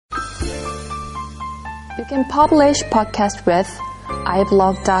You can publish podcast with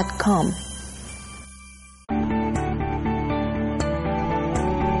iblog.com.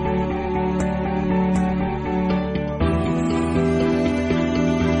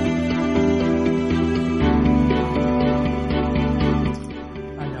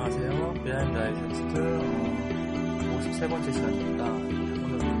 안녕하세요. 비하인드 다이제스트 53번째 시간입니다.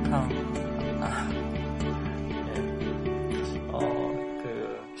 오늘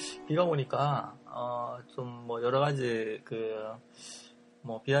비가 오니까 좀 뭐 여러 가지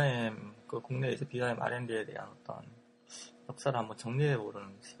BIM 국내 이제 BIM R&D에 대한 어떤 역사를 한번 정리해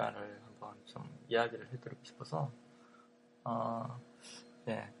보는 시간을 한번 좀 이야기를 해드리고 싶어서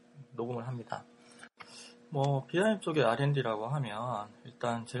녹음을 합니다. BIM 쪽의 R&D라고 하면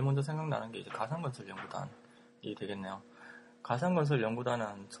일단 제일 먼저 생각나는 게 이제 가상건설연구단이 되겠네요.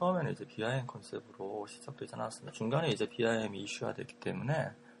 가상건설연구단은 처음에는 이제 BIM 컨셉으로 시작되지 않았습니다. 중간에 이제 BIM이 이슈가 됐기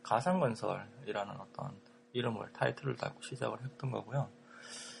때문에 가상건설이라는 어떤 이름을 타이틀을 달고 시작을 했던 거고요.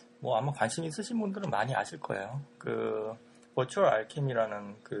 아마 관심 있으신 분들은 많이 아실 거예요. 버추얼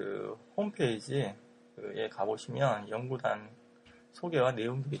알케미라는 홈페이지에 가보시면 연구단 소개와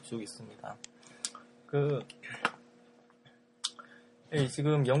내용들이 쭉 있습니다.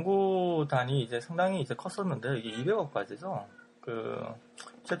 지금 연구단이 이제 상당히 이제 컸었는데, 이게 200억까지죠.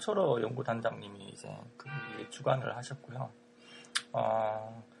 최초로 연구단장님이 이제 주관을 하셨고요.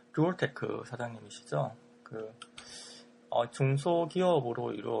 듀얼테크 사장님이시죠.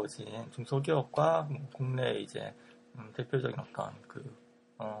 중소기업으로 이루어진, 중소기업과 국내 이제, 대표적인 어떤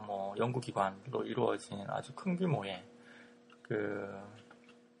연구기관으로 이루어진 아주 큰 규모의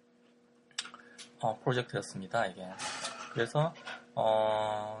프로젝트였습니다, 이게. 그래서,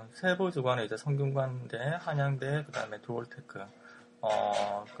 세부 주관에 이제 성균관대, 한양대, 그 다음에 듀얼테크,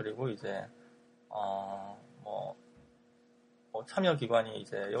 그리고 이제, 참여기관이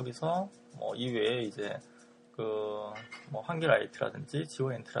이제 여기서, 이외에 이제, 한길 IT라든지,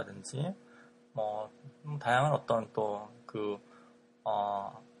 지오엔트라든지, 다양한 어떤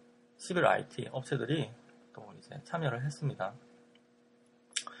시빌 IT 업체들이 또 이제 참여를 했습니다.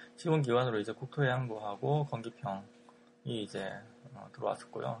 지원 기관으로 이제 국토해양부하고 건기평이 이제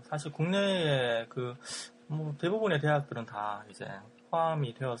들어왔었고요. 사실 국내에 대부분의 대학들은 다 이제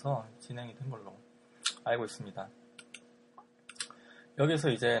포함이 되어서 진행이 된 걸로 알고 있습니다. 여기서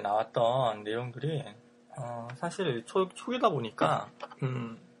이제 나왔던 내용들이 사실 초기다 보니까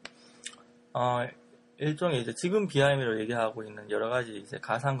일종의 이제 지금 BIM으로 얘기하고 있는 여러 가지 이제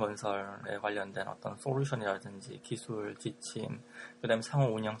가상건설에 관련된 어떤 솔루션이라든지 기술 지침, 그 다음에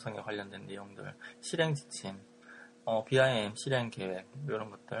상호 운영성에 관련된 내용들, 실행 지침, BIM 실행 계획, 이런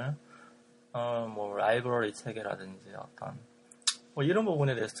것들, 라이브러리 체계라든지 어떤, 이런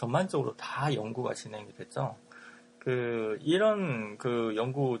부분에 대해서 전반적으로 다 연구가 진행이 됐죠. 이런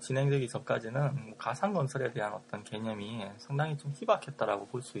연구 진행되기 전까지는 가상건설에 대한 어떤 개념이 상당히 좀 희박했다라고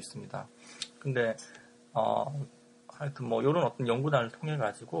볼 수 있습니다. 근데, 하여튼 요런 어떤 연구단을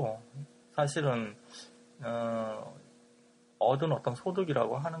통해가지고, 사실은, 얻은 어떤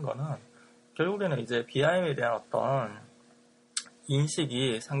소득이라고 하는 거는, 결국에는 이제 BIM에 대한 어떤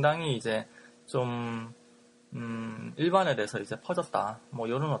인식이 상당히 이제 좀, 일반에 대해서 이제 퍼졌다.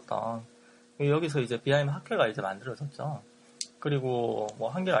 요런 어떤, 여기서 이제 BIM 학회가 이제 만들어졌죠. 그리고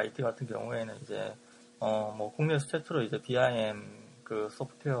한길 IT 같은 경우에는 이제, 국내에서 최초로 이제 BIM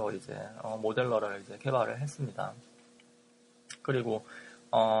소프트웨어 이제 모델러를 이제 개발을 했습니다. 그리고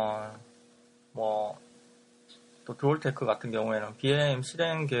또 듀얼테크 같은 경우에는 BIM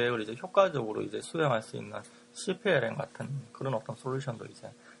실행 계획을 이제 효과적으로 이제 수행할 수 있는 CPLM 같은 그런 어떤 솔루션도 이제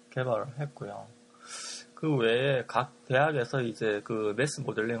개발을 했고요. 그 외에 각 대학에서 이제 매스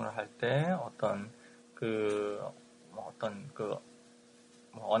모델링을 할 때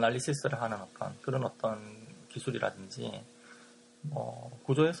어널리시스를 하는 그런 어떤 기술이라든지,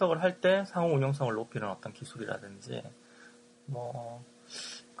 구조 해석을 할 때 상호 운영성을 높이는 어떤 기술이라든지,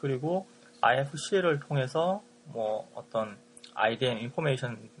 그리고 IFC를 통해서 어떤 IDM,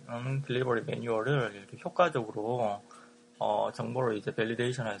 Information Delivery Manual을 이렇게 효과적으로 정보를 이제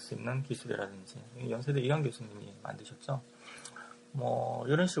밸리데이션 할 수 있는 기술이라든지, 연세대 이강 교수님이 만드셨죠.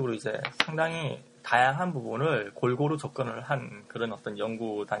 이런 식으로 이제 상당히 다양한 부분을 골고루 접근을 한 그런 어떤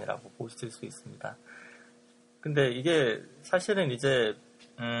연구단이라고 보실 수 있습니다. 근데 이게 사실은 이제,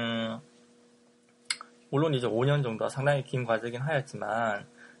 물론 이제 5년 정도가 상당히 긴 과제긴 하였지만,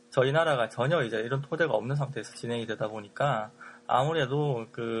 저희 나라가 전혀 이제 이런 토대가 없는 상태에서 진행이 되다 보니까, 아무래도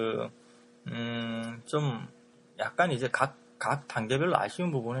좀 약간 이제 각 단계별로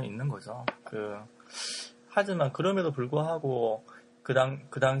아쉬운 부분은 있는 거죠. 하지만 그럼에도 불구하고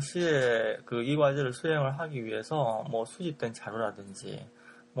그 당시에 이 과제를 수행을 하기 위해서 수집된 자료라든지,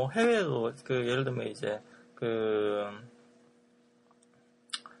 해외에도 예를 들면 이제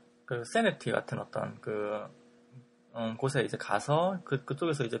세네티 같은 어떤 곳에 이제 가서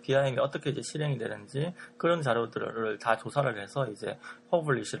그쪽에서 이제 BIM이 어떻게 이제 실행이 되는지 그런 자료들을 다 조사를 해서 이제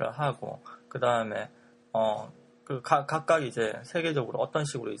퍼블리시를 하고 그 다음에 각각 이제 세계적으로 어떤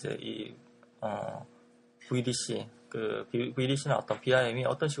식으로 이제 이 VDC VDC나 어떤 BIM이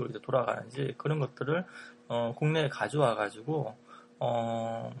어떤 식으로 이제 돌아가는지 그런 것들을 국내에 가져와 가지고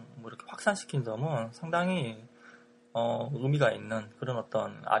뭐 이렇게 확산시킨 점은 상당히 의미가 있는 그런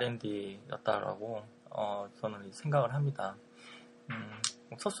어떤 R&D였다라고 저는 생각을 합니다.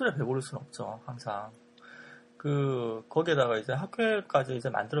 첫술에 배부를 수는 없죠, 항상. 거기에다가 이제 학회까지 이제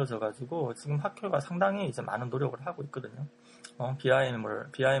만들어져가지고, 지금 학회가 상당히 이제 많은 노력을 하고 있거든요.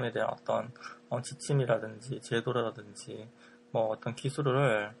 BIM에 대한 어떤 지침이라든지, 제도라든지, 뭐 어떤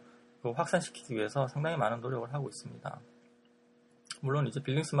기술을 확산시키기 위해서 상당히 많은 노력을 하고 있습니다. 물론 이제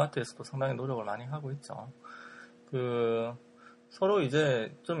빌딩 스마트에서도 상당히 노력을 많이 하고 있죠. 서로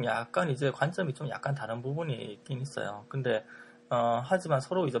이제 좀 약간 이제 관점이 좀 약간 다른 부분이 있긴 있어요. 근데 하지만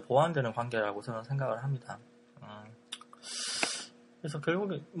서로 이제 보완되는 관계라고 저는 생각을 합니다. 그래서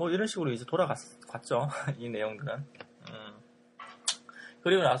결국에 뭐 이런 식으로 이제 돌아갔죠. 이 내용들은.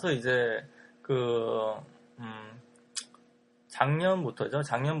 그리고 나서 이제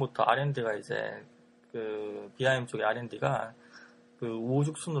작년부터 R&D가 이제 BIM 쪽의 R&D가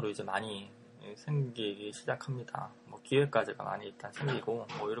우후죽순으로 이제 많이 생기기 시작합니다. 뭐 기획과제가 많이 일단 생기고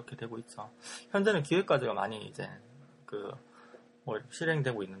뭐 이렇게 되고 있죠. 현재는 기획과제가 많이 이제 뭐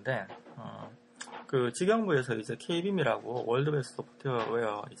실행되고 있는데 직영부에서 이제 KBIM이라고 월드 베스트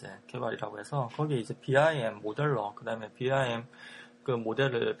소프트웨어 이제 개발이라고 해서 거기에 이제 BIM 모델러 그다음에 BIM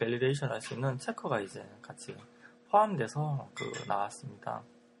모델을 밸리데이션 할 수 있는 체커가 이제 같이 포함돼서 나왔습니다.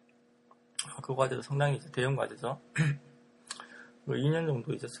 그 과제도 상당히 이제 대형 과제죠. 2년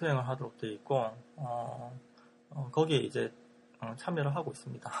정도 이제 수행을 하도록 되어 있고, 거기에 이제 참여를 하고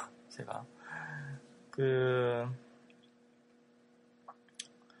있습니다. 제가.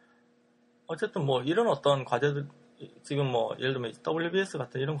 어쨌든 뭐 이런 어떤 과제들, 지금 뭐 예를 들면 WBS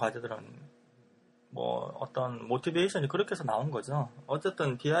같은 이런 과제들은 뭐 어떤 모티베이션이 그렇게 해서 나온 거죠.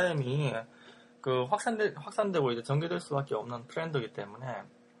 어쨌든 BIM이 확산되고 이제 전개될 수밖에 없는 트렌드이기 때문에,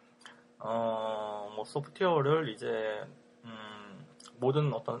 뭐 소프트웨어를 이제,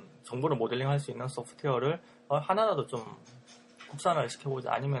 모든 어떤 정보를 모델링 할 수 있는 소프트웨어를 하나라도 좀 국산화를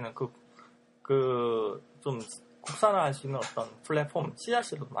시켜보자. 아니면은 좀 국산화할 수 있는 어떤 플랫폼,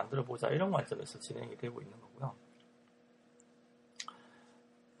 CRC로 만들어보자. 이런 관점에서 진행이 되고 있는 거고요.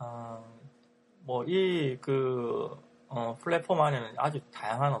 뭐 플랫폼 안에는 아주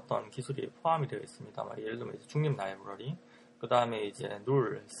다양한 어떤 기술이 포함이 되어 있습니다. 예를 들면 이제 중립 라이브러리, 그 다음에 이제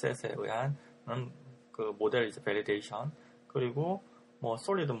셋에 의한 모델 이제 밸리데이션, 그리고 뭐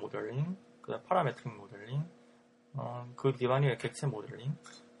솔리드 모델링, 그다음 파라메트릭 모델링, 그 기반의 객체 모델링,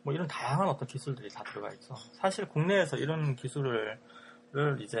 뭐 이런 다양한 어떤 기술들이 다 들어가 있죠. 사실 국내에서 이런 기술을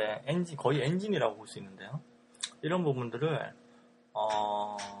이제 거의 엔진이라고 볼 수 있는데요. 이런 부분들을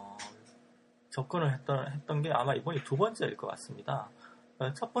접근을 했던 게 아마 이번이 두 번째일 것 같습니다.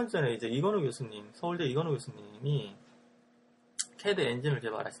 첫 번째는 이제 서울대 이건우 교수님이 CAD 엔진을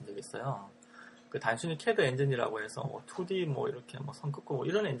개발하신 적이 있어요. 단순히 CAD 엔진이라고 해서 2D 뭐 이렇게 뭐 선 긋고 뭐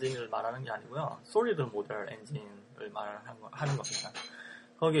이런 엔진을 말하는 게 아니고요. 솔리드 모델 엔진을 말하는 겁니다.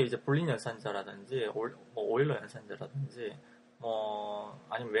 거기에 이제 불린 연산자라든지 뭐 오일러 연산자라든지 뭐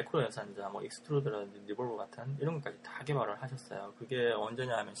아니면 매크로 연산자, 뭐 익스트루드라든지 리볼버 같은 이런 것까지 다 개발을 하셨어요. 그게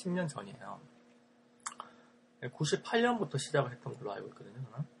언제냐 하면 10년 전이에요. 98년부터 시작을 했던 걸로 알고 있거든요.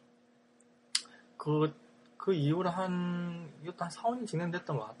 저는. 그 이후로 이것도 한 4, 5년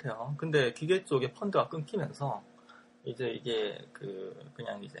진행됐던 것 같아요. 근데 기계 쪽에 펀드가 끊기면서, 이제 이게,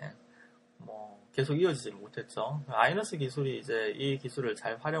 그냥 이제, 뭐, 계속 이어지지 못했죠. 아이너스 기술이 이제 이 기술을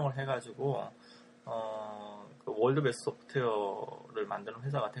잘 활용을 해가지고, 월드 베스트 소프트웨어를 만드는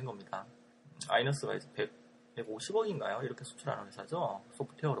회사가 된 겁니다. 아이너스가 이제 150억인가요? 이렇게 수출하는 회사죠.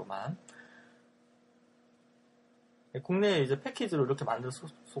 소프트웨어로만. 국내에 이제 패키지로 이렇게 만든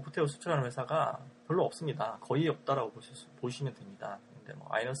소프트웨어 수출하는 회사가 별로 없습니다. 거의 없다라고 보시면 됩니다. 근데 뭐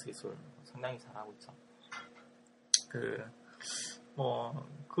아이너스 기술 상당히 잘하고 있죠.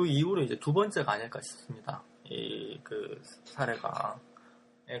 그 이후로 이제 두 번째가 아닐까 싶습니다. 사례가.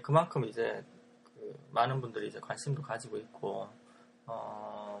 그만큼 이제 많은 분들이 이제 관심도 가지고 있고,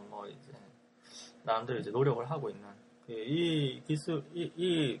 뭐 이제 나름대로 이제 노력을 하고 있는 이 기술,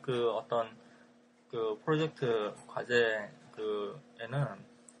 어떤 프로젝트 과제에는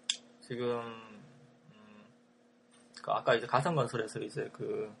지금 아까 이제 가상건설에서 이제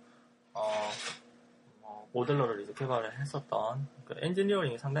모델러를 이제 개발을 했었던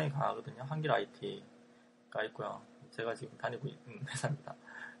엔지니어링이 상당히 강하거든요. 한길 IT 있고요. 제가 지금 다니고 있는 회사입니다.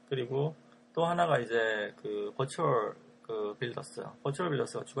 그리고 또 하나가 이제 그 버추얼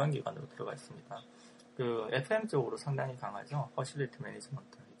빌더스가 주관기관으로 들어가 있습니다. 그 FM 쪽으로 상당히 강하죠. 퍼실리티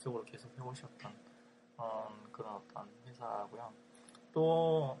매니지먼트 이쪽으로 계속 해오셨던 그런 어떤 회사고요.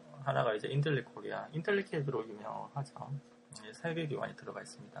 또 하나가 이제 인텔리 코리아, 인텔리캐드로 유명하죠. 세계 기관이 들어가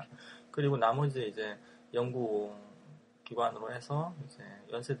있습니다. 그리고 나머지 이제 연구 기관으로 해서 이제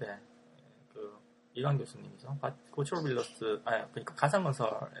연세대 그 이강 교수님이죠. 고철 빌더스, 그러니까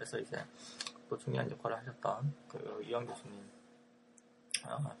가상건설에서 이제 또 중요한 역할을 하셨던 그 이강 교수님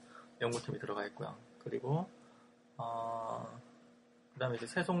연구팀이 들어가 있고요. 그리고 그다음에 이제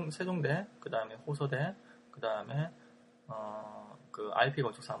세종대, 그다음에 호서대, 그다음에 그 RP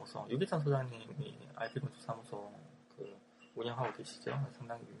건축사무소 유기찬 소장님이 RP 건축사무소 그 운영하고 계시죠.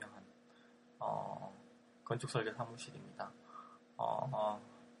 상당히 유명한 건축설계 사무실입니다.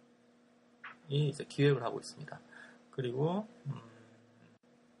 이 이제 기획을 하고 있습니다. 그리고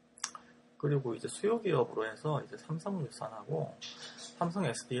이제 수요 기업으로 해서 이제 삼성물산하고 삼성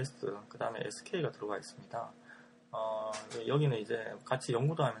SDS, 그 다음에 SK가 들어가 있습니다. 여기는 이제 같이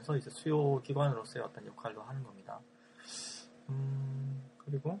연구도 하면서 이제 수요 기관으로서의 어떤 역할도 하는 겁니다.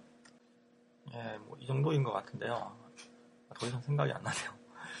 그리고 뭐 이 정도인 것 같은데요. 더 이상 생각이 안 나네요.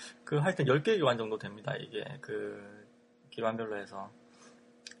 하여튼 10개 기관 정도 됩니다. 이게 그 기관별로 해서.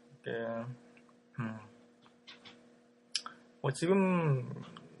 뭐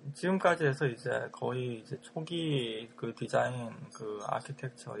지금까지 해서 이제 거의 이제 초기 그 디자인, 그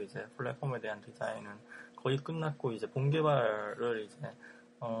아키텍처 이제 플랫폼에 대한 디자인은 거의 끝났고 이제 본 개발을 이제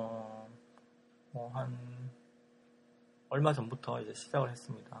뭐 한 얼마 전부터 이제 시작을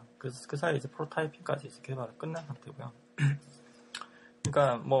했습니다. 그 사이에 이제 프로타이핑까지 이제 개발을 끝난 상태고요.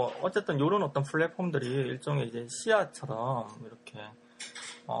 그러니까 뭐 어쨌든 이런 어떤 플랫폼들이 일종의 이제 씨앗처럼 이렇게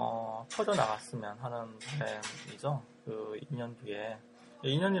퍼져 나갔으면 하는 바람이죠. 그 2년 뒤에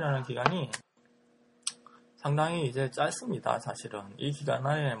 2년이라는 기간이 상당히 이제 짧습니다. 사실은 이 기간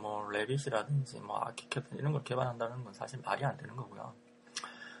안에 뭐 레빗이라든지 뭐 아키텍처 이런 걸 개발한다는 건 사실 말이 안 되는 거고요.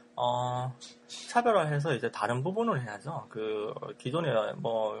 차별화해서 이제 다른 부분을 해야죠. 그 기존의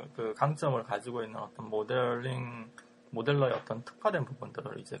뭐 그 강점을 가지고 있는 어떤 모델러의 어떤 특화된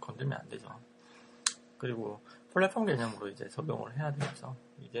부분들을 이제 건들면 안 되죠. 그리고 플랫폼 개념으로 이제 적용을 해야 되죠.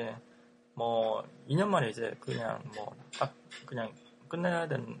 이게 뭐 2년 만에 이제 그냥 뭐 딱 그냥 끝내야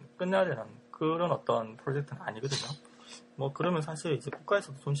되는 그런 어떤 프로젝트는 아니거든요. 뭐 그러면 사실 이제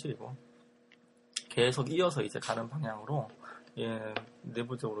국가에서도 손실이고 계속 이어서 이제 가는 방향으로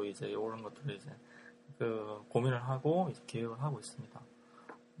내부적으로 이제 이런 것들을 이제 그 고민을 하고 이제 계획을 하고 있습니다.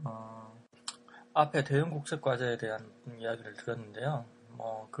 앞에 대형 국책 과제에 대한 이야기를 들었는데요.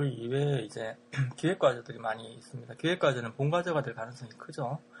 뭐 그 이외에 이제 기획 과제들이 많이 있습니다. 기획 과제는 본 과제가 될 가능성이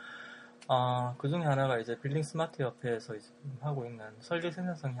크죠. 그 중에 하나가 이제 빌딩 스마트 협회에서 이제 하고 있는 설계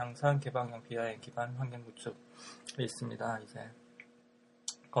생산성 향상 개방형 BIM 기반 환경 구축이 있습니다. 이제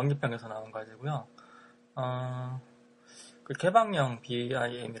건기평에서 나온 과제고요. 그 개방형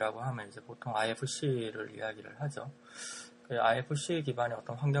BIM이라고 하면 이제 보통 IFC를 이야기를 하죠. 그 IFC 기반의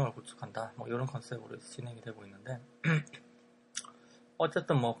어떤 환경을 구축한다. 뭐 이런 컨셉으로 진행이 되고 있는데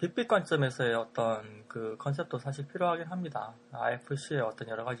어쨌든 뭐 빅빅 관점에서의 어떤 그 컨셉도 사실 필요하긴 합니다. IFC에 어떤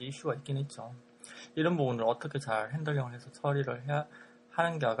여러 가지 이슈가 있긴 있죠. 이런 부분을 어떻게 잘 핸들링을 해서 처리를 해야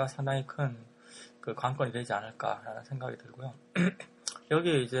하는가가 상당히 큰 그 관건이 되지 않을까라는 생각이 들고요.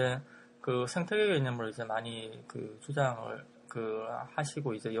 여기에 이제 그 생태계 개념을 이제 많이 그 주장을 그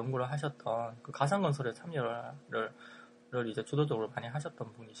하시고 이제 연구를 하셨던 그 가상건설에 참여를 이제 주도적으로 많이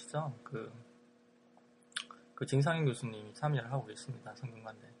하셨던 분이시죠. 그 징상인 교수님이 참여를 하고 계십니다.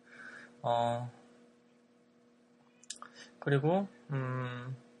 성균관대. 그리고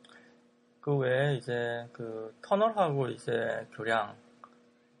그 외에 이제 그 터널하고 이제 교량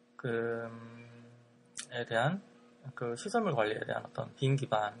에 대한 그 시설물 관리에 대한 어떤 빈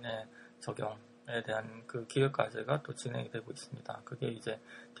기반의 적용에 대한 그 기획 과제가 또 진행이 되고 있습니다. 그게 이제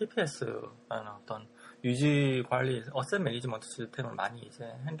TPS라는 어떤 유지 관리 어셋 매니지먼트 시스템을 많이 이제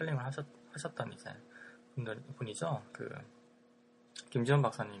핸들링을 하셨던 이제 분이죠. 그 김지현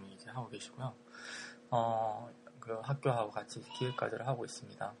박사님이 이제 하고 계시고요. 그 학교하고 같이 기획 과제를 하고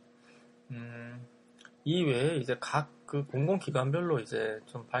있습니다. 이외에 이제 각 그 공공기관별로 이제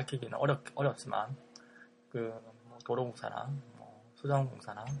좀 밝히기는 어렵지만 그 뭐 도로공사나 뭐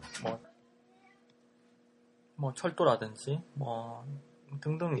수자원공사나 뭐 철도라든지 뭐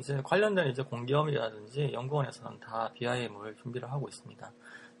등등 이제 관련된 이제 공기업이라든지 연구원에서는 다 BIM을 준비를 하고 있습니다.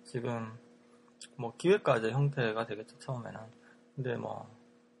 지금 뭐 기획과제 형태가 되겠죠, 처음에는. 근데 뭐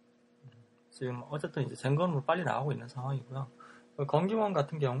지금 어쨌든 이제 점검으로 빨리 나가고 있는 상황이고요. 건기원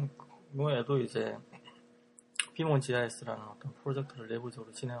같은 경우에도 이제 비몬 GIS라는 어떤 프로젝트를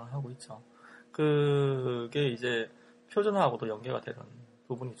내부적으로 진행을 하고 있죠. 그게 이제 표준화하고도 연계가 되는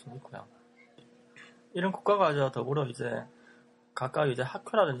부분이 좀 있고요. 이런 국가 과제와 더불어 이제 각각 이제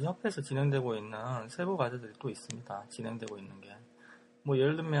학교라든지 협회에서 진행되고 있는 세부 과제들이 또 있습니다. 진행되고 있는 게. 뭐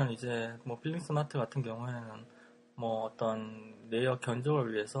예를 들면 이제 뭐 빌딩 스마트 같은 경우에는 뭐 어떤 내역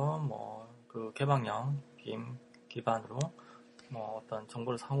견적을 위해서 뭐 그 개방형 빔 기반으로 뭐 어떤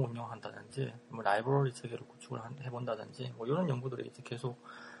정보를 상호 운영한다든지 뭐 라이브러리 체계를 구축을 해본다든지 뭐 이런 연구들이 이제 계속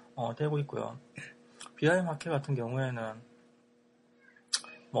되고 있고요. BIM 학회 같은 경우에는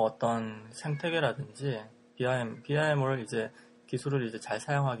뭐 어떤 생태계라든지 BIM을 이제 기술을 이제 잘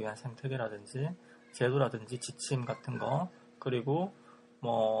사용하기 위한 생태계라든지 제도라든지 지침 같은 거 그리고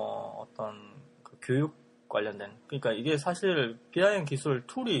뭐 어떤 그 교육 관련된 그러니까 이게 사실 BIM 기술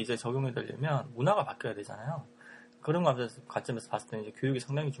툴이 이제 적용이 되려면 문화가 바뀌어야 되잖아요. 그런 관점에서 봤을 때는 이제 교육이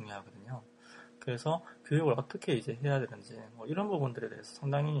상당히 중요하거든요. 그래서 교육을 어떻게 이제 해야 되는지 뭐 이런 부분들에 대해서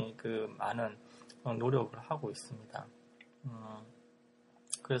상당히 그 많은 노력을 하고 있습니다.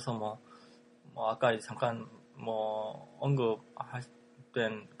 그래서 뭐 아까 잠깐 뭐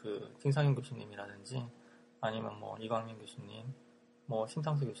언급된 그 김상현 교수님이라든지 아니면 뭐 이광민 교수님, 뭐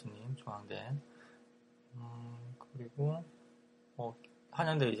심상수 교수님 중앙대 그리고 뭐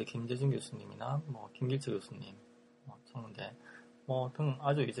한양대 이제 김재준 교수님이나 뭐 김길재 교수님, 청문대 뭐 등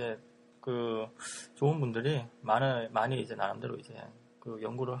아주 이제 그 좋은 분들이 많이 이제 나름대로 이제 그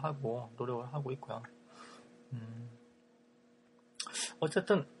연구를 하고 노력을 하고 있고요.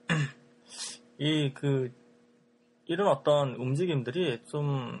 어쨌든 이런 어떤 움직임들이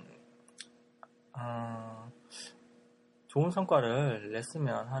좀 좋은 성과를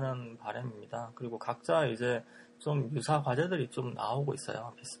냈으면 하는 바람입니다. 그리고 각자 이제 좀 유사 과제들이 좀 나오고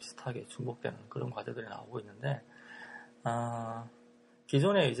있어요. 비슷비슷하게 중복되는 그런 과제들이 나오고 있는데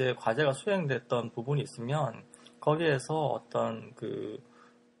기존에 이제 과제가 수행됐던 부분이 있으면 거기에서 어떤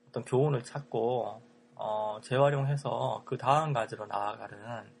교훈을 찾고 재활용해서 그 다음 과제로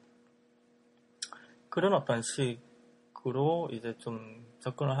나아가는 그런 어떤 식으로 이제 좀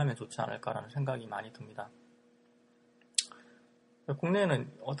접근을 하면 좋지 않을까라는 생각이 많이 듭니다.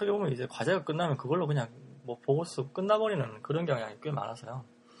 국내에는 어떻게 보면 이제 과제가 끝나면 그걸로 그냥 뭐 보고 쓰고 끝나버리는 그런 경향이 꽤 많아서요.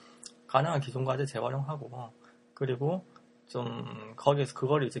 가능한 기존 과제 재활용하고 그리고 좀 거기에서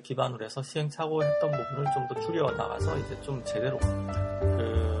그걸 이제 기반으로 해서 시행착오 했던 부분을 좀 더 줄여 나가서 이제 좀 제대로 좀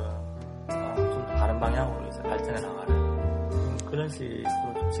더 다른 방향으로 이제 발전해 나가는 그런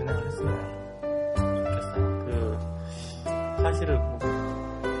식으로 좀 진행을 했으면 좋겠어요. 사실은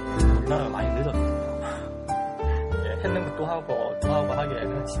우리나라가 많이 늦었거든요. 했는 것도 하고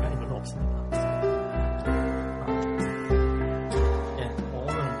하기에는 시간이 별로 없습니다.